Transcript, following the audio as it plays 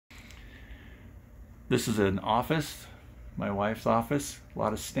This is an office, my wife's office. A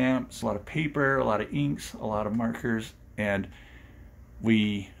lot of stamps, a lot of paper, a lot of inks, a lot of markers, and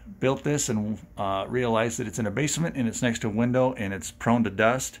we built this and realized that it's in a basement and it's next to a window and it's prone to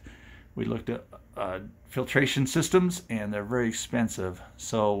dust. We looked at filtration systems and they're very expensive,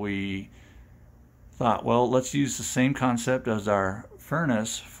 so we thought, well, let's use the same concept as our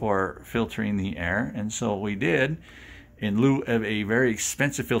furnace for filtering the air. And so we did. In lieu of a very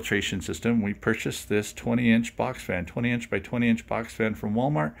expensive filtration system, we purchased this 20-inch box fan, 20-inch by 20-inch box fan from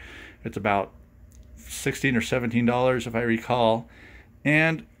Walmart. It's about $16 or $17 if I recall,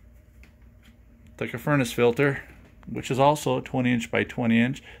 and like a furnace filter, which is also 20-inch by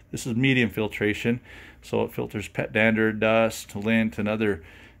 20-inch. This is medium filtration, so it filters pet dander, dust, lint, and other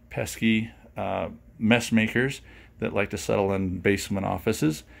pesky mess makers that like to settle in basement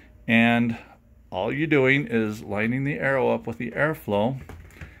offices. And all you're doing is lining the arrow up with the airflow.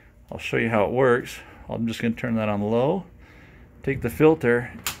 I'll show you how it works. I'm just going to turn that on low, take the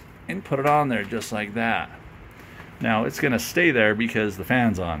filter, and put it on there just like that. Now it's going to stay there because the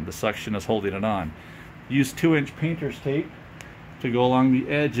fan's on. The suction is holding it on. Use 2-inch painter's tape to go along the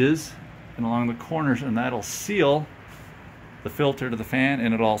edges and along the corners, and that'll seal the filter to the fan,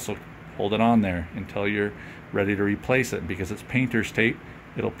 and it'll also hold it on there until you're ready to replace it. Because it's painter's tape,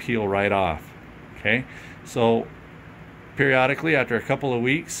 it'll peel right off. Okay, so periodically after a couple of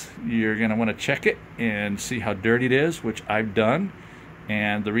weeks you're going to want to check it and see how dirty it is, which I've done.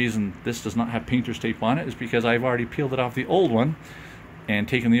 And the reason this does not have painter's tape on it is because I've already peeled it off the old one and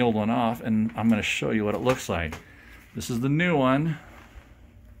taken the old one off, and I'm going to show you what it looks like. This is the new one.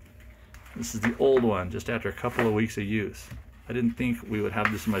 This is the old one, just after a couple of weeks of use. I didn't think we would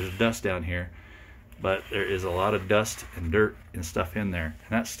have this much dust down here, but there is a lot of dust and dirt and stuff in there,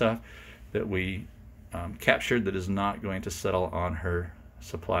 and that's stuff that we captured that is not going to settle on her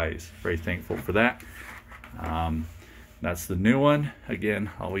supplies. Very thankful for that. That's the new one. Again,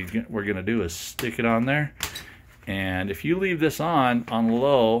 all we're going to do is stick it on there, and if you leave this on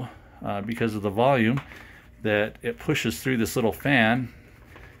low because of the volume that it pushes through this little fan,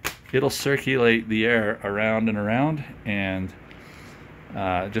 it'll circulate the air around and around and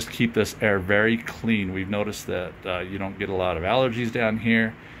just keep this air very clean. We've noticed that you don't get a lot of allergies down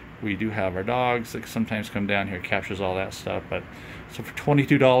here. We do have our dogs that sometimes come down here, captures all that stuff. But so for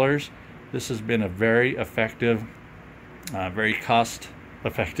 $22, this has been a very effective, very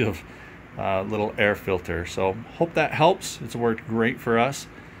cost-effective little air filter. So hope that helps. It's worked great for us,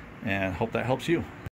 and hope that helps you.